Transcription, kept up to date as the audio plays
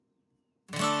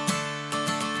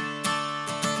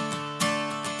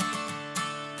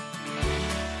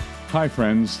Hi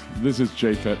friends, this is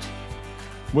Japhet.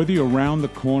 Whether you're around the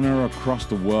corner or across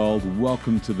the world,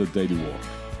 welcome to the Daily Walk.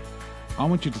 I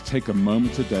want you to take a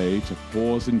moment today to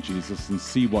pause in Jesus and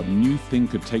see what new thing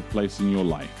could take place in your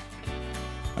life.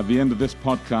 At the end of this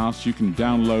podcast, you can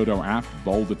download our app,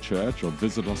 Boulder Church, or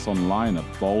visit us online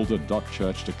at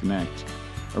boulder.church to connect.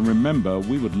 And remember,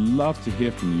 we would love to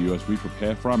hear from you as we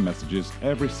prepare for our messages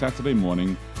every Saturday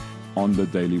morning on the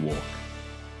Daily Walk.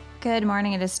 Good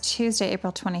morning. It is Tuesday,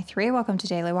 April 23. Welcome to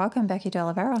Daily Walk. I'm Becky De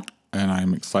Oliveira. And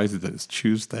I'm excited that it's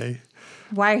Tuesday.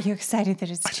 Why are you excited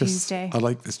that it's Tuesday? I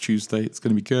like this Tuesday. It's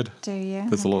going to be good. Do you?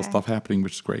 There's a lot of stuff happening,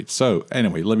 which is great. So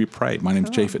anyway, let me pray. My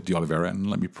name's Japhet De Oliveira, and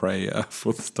let me pray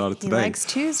for the start of today. He likes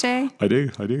Tuesday. I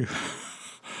do.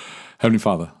 Heavenly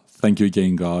Father, thank you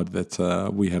again, God,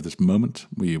 that we have this moment.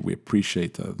 We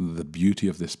appreciate the beauty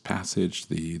of this passage,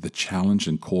 the challenge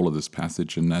and call of this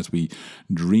passage. And as we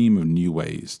dream of new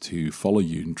ways to follow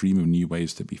you and dream of new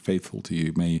ways to be faithful to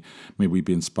you, may we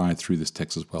be inspired through this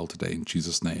text as well today. In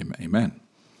Jesus' name, amen.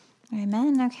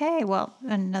 Amen. Okay. Well,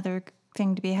 another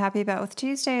thing to be happy about with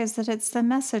Tuesday is that it's the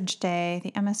message day,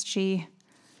 the MSG,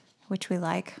 which we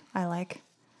like. I like.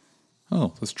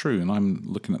 Oh, that's true. And I'm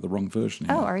looking at the wrong version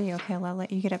here. Oh, are you? Okay, well, I'll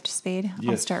let you get up to speed. Yes.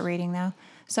 I'll start reading now.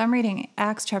 So I'm reading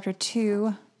Acts chapter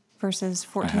 2, verses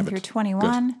 14 through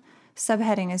 21. Good.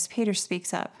 Subheading is Peter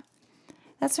speaks up.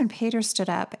 That's when Peter stood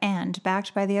up and,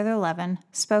 backed by the other 11,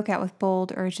 spoke out with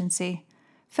bold urgency.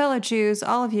 Fellow Jews,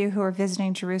 all of you who are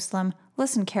visiting Jerusalem,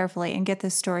 listen carefully and get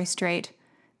this story straight.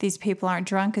 These people aren't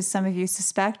drunk, as some of you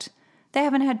suspect. They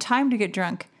haven't had time to get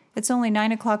drunk. It's only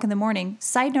 9 o'clock in the morning.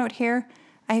 Side note here,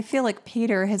 I feel like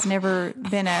Peter has never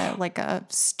been a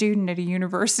student at a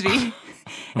university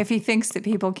if he thinks that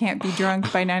people can't be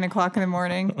drunk by 9 o'clock in the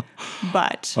morning.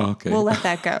 But We'll let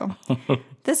that go.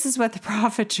 This is what the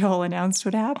prophet Joel announced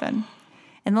would happen.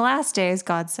 In the last days,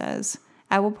 God says,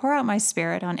 I will pour out my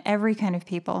spirit on every kind of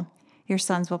people. Your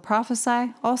sons will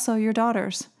prophesy, also your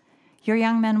daughters. Your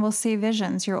young men will see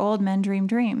visions, your old men dream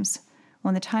dreams.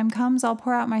 When the time comes, I'll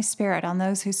pour out my spirit on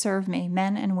those who serve me,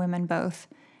 men and women both.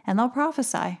 And they'll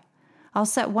prophesy. I'll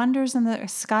set wonders in the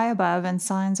sky above and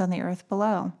signs on the earth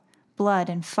below. Blood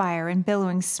and fire and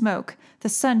billowing smoke, the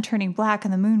sun turning black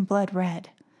and the moon blood red.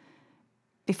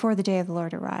 Before the day of the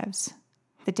Lord arrives,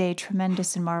 the day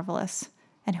tremendous and marvelous,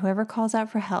 and whoever calls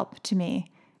out for help to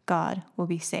me, God will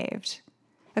be saved.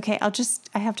 Okay,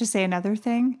 I have to say another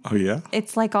thing. Oh, yeah?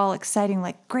 It's like all exciting,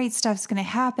 like great stuff's going to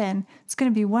happen. It's going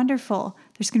to be wonderful.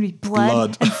 There's going to be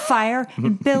blood and fire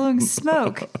and billowing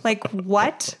smoke. Like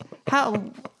what?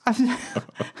 How?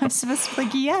 I'm supposed to be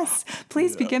like, yes,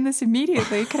 please begin this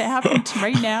immediately. Could it happen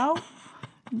right now?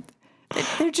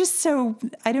 They're just so,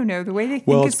 I don't know, the way they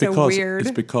think is so weird.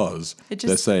 It's because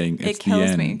they're saying it's the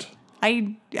kills end.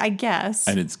 Me. I guess.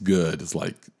 And it's good. It's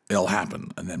like, it'll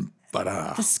happen. And then,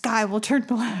 the sky will turn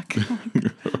black.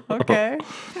 Okay.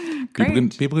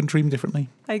 Great. People can dream differently.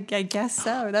 I guess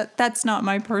so. That's not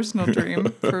my personal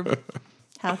dream for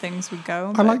how things would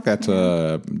go. I like that,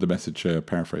 the message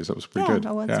paraphrase. That was pretty good.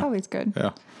 Well, it's always good.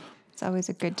 Yeah. It's always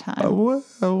a good time.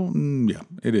 Yeah,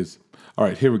 it is. All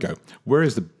right, here we go. Where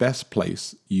is the best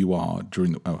place you are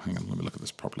during the... Oh, hang on, let me look at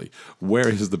this properly. Where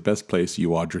is the best place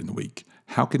you are during the week?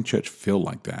 How can church feel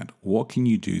like that? What can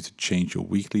you do to change your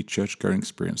weekly church-going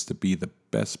experience to be the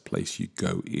best place you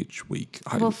go each week?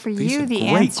 Well, for you, the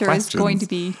answer is going to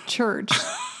be church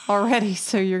already.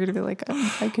 So you're going to be like,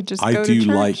 oh, I could just go to church. I do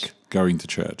like going to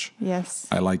church. Yes.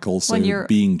 I like also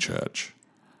being church.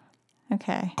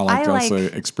 Okay. I like also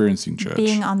experiencing church.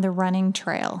 Being on the running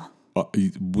trail.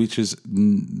 Which is,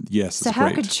 yes, so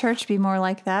how could church be more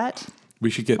like that? We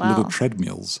should get little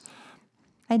treadmills.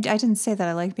 I didn't say that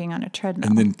I like being on a treadmill.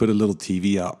 And then put a little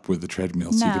TV up with the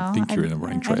treadmill so you can think you're in a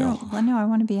running trail. No, I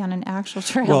want to be on an actual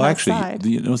trail. Well, outside.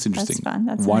 actually, you know what's interesting? That's fun.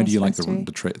 That's Why do you like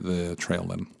the trail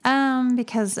then?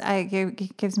 Because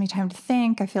it gives me time to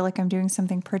think. I feel like I'm doing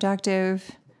something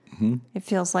productive. Mm-hmm. It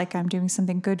feels like I'm doing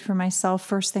something good for myself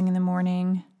first thing in the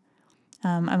morning.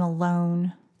 I'm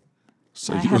alone.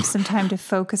 So I have some time to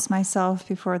focus myself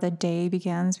before the day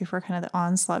begins, before kind of the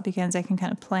onslaught begins. I can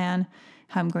kind of plan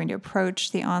how I'm going to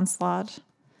approach the onslaught.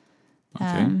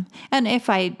 Okay. And if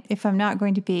I'm not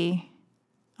going to be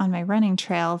on my running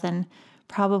trail, then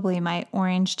probably my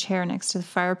orange chair next to the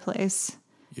fireplace.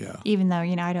 Yeah. Even though,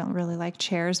 I don't really like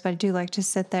chairs, but I do like to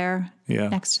sit there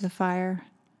next to the fire.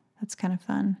 That's kind of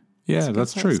fun. Yeah,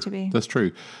 that's true. That's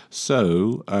true.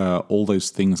 So all those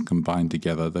things combined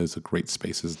together, those are great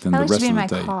spaces. Then I the like rest to be of in the my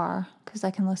day. car because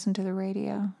I can listen to the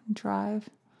radio and drive.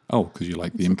 Oh, because you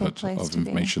like the input of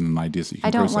information and ideas that you can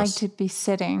I don't process. like to be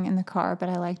sitting in the car, but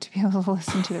I like to be able to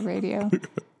listen to the radio.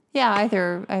 Yeah,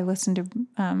 either I listen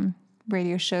to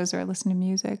radio shows or I listen to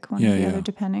music, one or the other,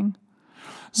 depending.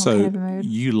 So kind of mood.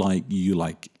 you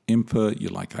like input, you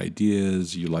like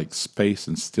ideas, you like space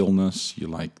and stillness, you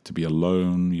like to be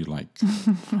alone, you like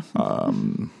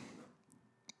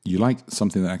you like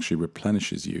something that actually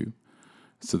replenishes you,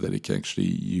 so that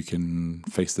you can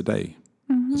face the day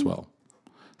as well.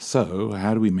 So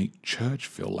how do we make church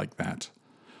feel like that?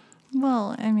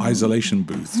 Well, I mean, Isolation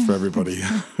booths for everybody.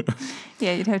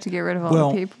 yeah, you'd have to get rid of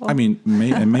all the people. I mean,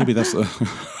 maybe that's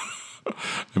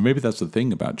maybe that's the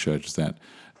thing about church, is that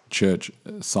church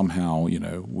somehow,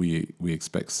 we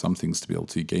expect some things to be able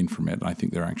to gain from it. And I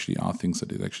think there actually are things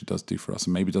that it actually does do for us.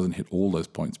 And maybe it doesn't hit all those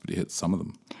points, but it hits some of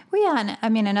them. Well, yeah, and I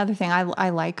mean, another thing, I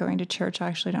like going to church. I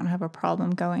actually don't have a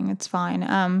problem going. It's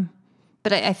fine.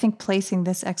 But I think placing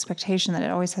this expectation that it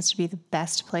always has to be the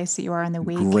best place that you are in the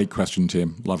week. Great question,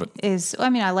 Tim. Love it.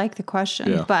 I like the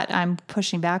question, but I'm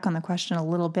pushing back on the question a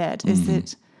little bit. Is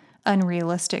it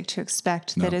unrealistic to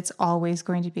expect that it's always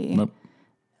going to be? Nope.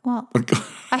 Well,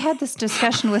 I had this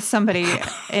discussion with somebody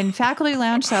in Faculty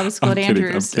Lounge Sabbath School at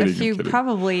Andrews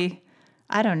probably,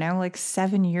 I don't know, like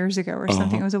 7 years ago or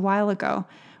something. It was a while ago,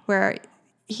 where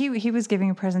he was giving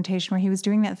a presentation where he was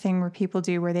doing that thing where people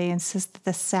do, where they insist that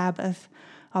the Sabbath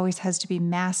always has to be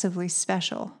massively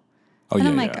special. And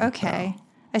I'm like, okay. Yeah.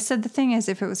 I said, the thing is,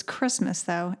 if it was Christmas,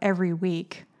 though, every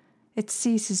week, it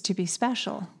ceases to be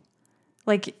special.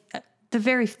 Like,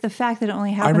 the fact that it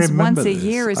only happens once a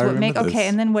year is what makes... Okay,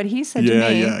 and then what he said to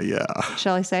me... Yeah.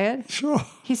 Shall I say it? Sure.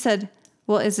 He said,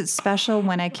 well, is it special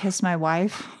when I kiss my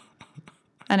wife?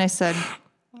 And I said,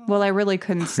 well, I really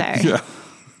couldn't say. Yeah.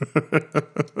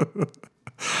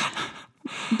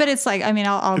 But it's like, I mean,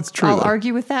 I'll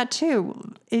argue with that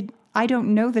too. I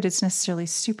don't know that it's necessarily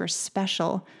super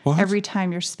special every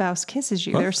time your spouse kisses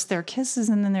you. There are kisses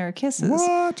and then there are kisses.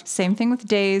 What? Same thing with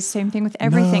days, same thing with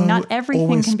everything. No, not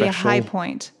everything can be a high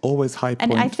point. Always high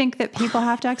point. And I think that people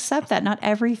have to accept that. Not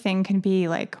everything can be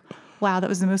like, wow, that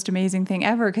was the most amazing thing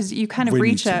ever. Because you kind of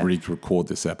we need to record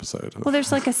this episode. Well,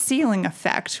 there's like a ceiling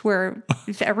effect where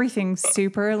if everything's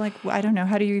super, like, I don't know,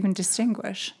 how do you even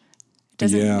distinguish?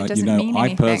 It doesn't mean anything.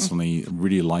 I personally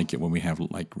really like it when we have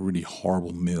like really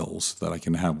horrible meals, that I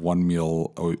can have one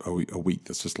meal a week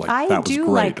that's just like, that was great. I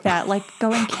do like that, like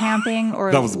going camping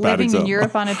or living in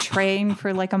Europe on a train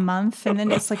for like a month, and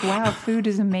then it's like, wow, food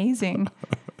is amazing.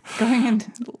 Going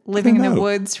and living in the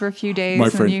woods for a few days. My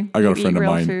friend, I got a friend of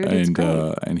mine, food,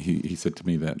 and he said to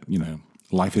me that,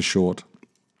 life is short.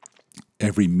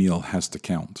 Every meal has to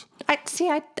count. I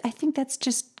think that's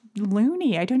just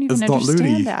loony. I don't even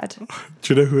understand that.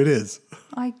 Do you know who it is?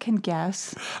 I can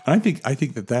guess. I think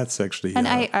that's actually... And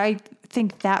I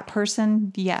think that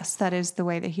person, yes, that is the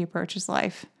way that he approaches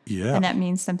life. Yeah. And that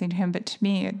means something to him. But to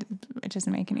me, it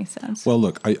doesn't make any sense. Well,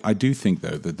 look, I do think,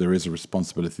 though, that there is a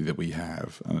responsibility that we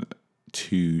have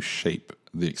to shape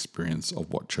the experience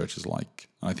of what church is like.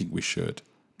 I think we should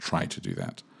try to do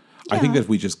that. Yeah. I think that if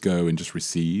we just go and just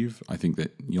receive, I think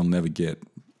that you'll never get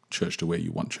church to where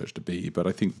you want church to be. But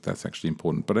I think that's actually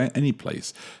important. But any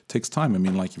place takes time. I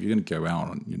mean, like if you're going to go out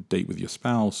on a date with your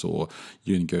spouse, or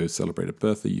you're going to go celebrate a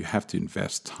birthday, you have to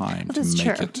invest time to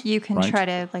make it. You can try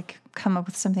to like come up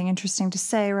with something interesting to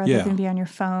say rather than be on your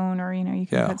phone, or you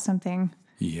can put something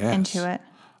into it.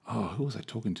 Oh, who was I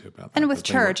talking to about that? And with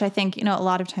church, I think, a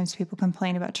lot of times people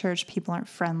complain about church, people aren't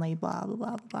friendly, blah, blah,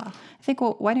 blah, blah. I think,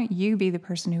 well, why don't you be the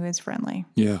person who is friendly?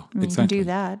 Yeah, exactly. You can do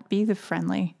that. Be the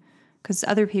friendly. Because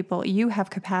other people, you have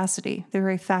capacity. The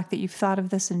very fact that you've thought of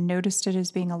this and noticed it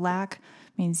as being a lack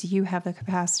means you have the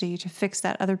capacity to fix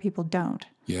that. Other people don't.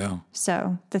 Yeah.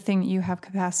 So the thing that you have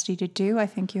capacity to do, I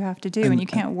think you have to do. And you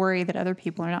can't worry that other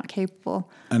people are not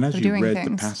capable of doing things. And as you read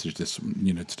the passage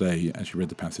today, as you read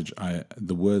the passage,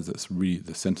 the words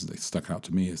the sentence that stuck out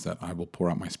to me is that I will pour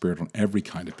out my spirit on every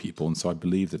kind of people. And so I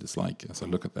believe that it's like, as I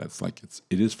look at that, it's like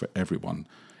it is for everyone.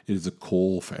 It is a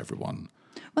call for everyone.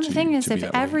 Well, the thing is, if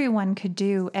everyone could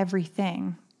do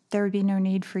everything, there would be no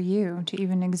need for you to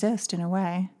even exist in a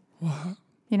way. What?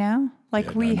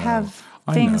 We have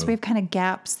things, we have kind of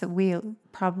gaps that we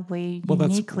probably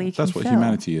uniquely can That's what fill.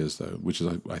 Humanity is, though, which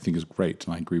is I think is great,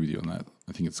 and I agree with you on that.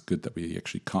 I think it's good that we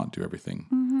actually can't do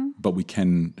everything, but we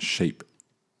can shape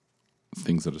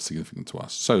things that are significant to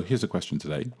us. So here's a question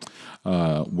today.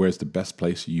 Where's the best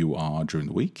place you are during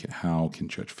the week? How can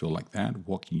church feel like that?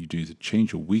 What can you do to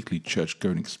change your weekly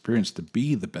church-going experience to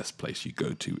be the best place you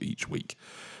go to each week?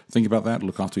 Think about that.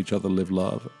 Look after each other. Live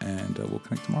love. And we'll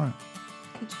connect tomorrow.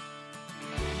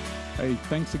 Hey,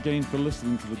 thanks again for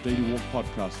listening to the Daily Walk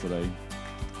podcast today.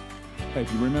 Hey,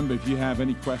 if you have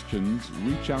any questions,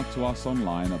 reach out to us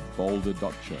online at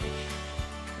boulder.church.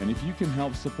 And if you can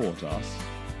help support us,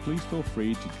 please feel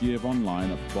free to give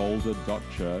online at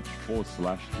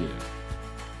boulder.church/give.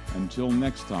 Until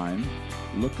next time,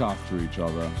 look after each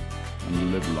other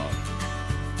and live love.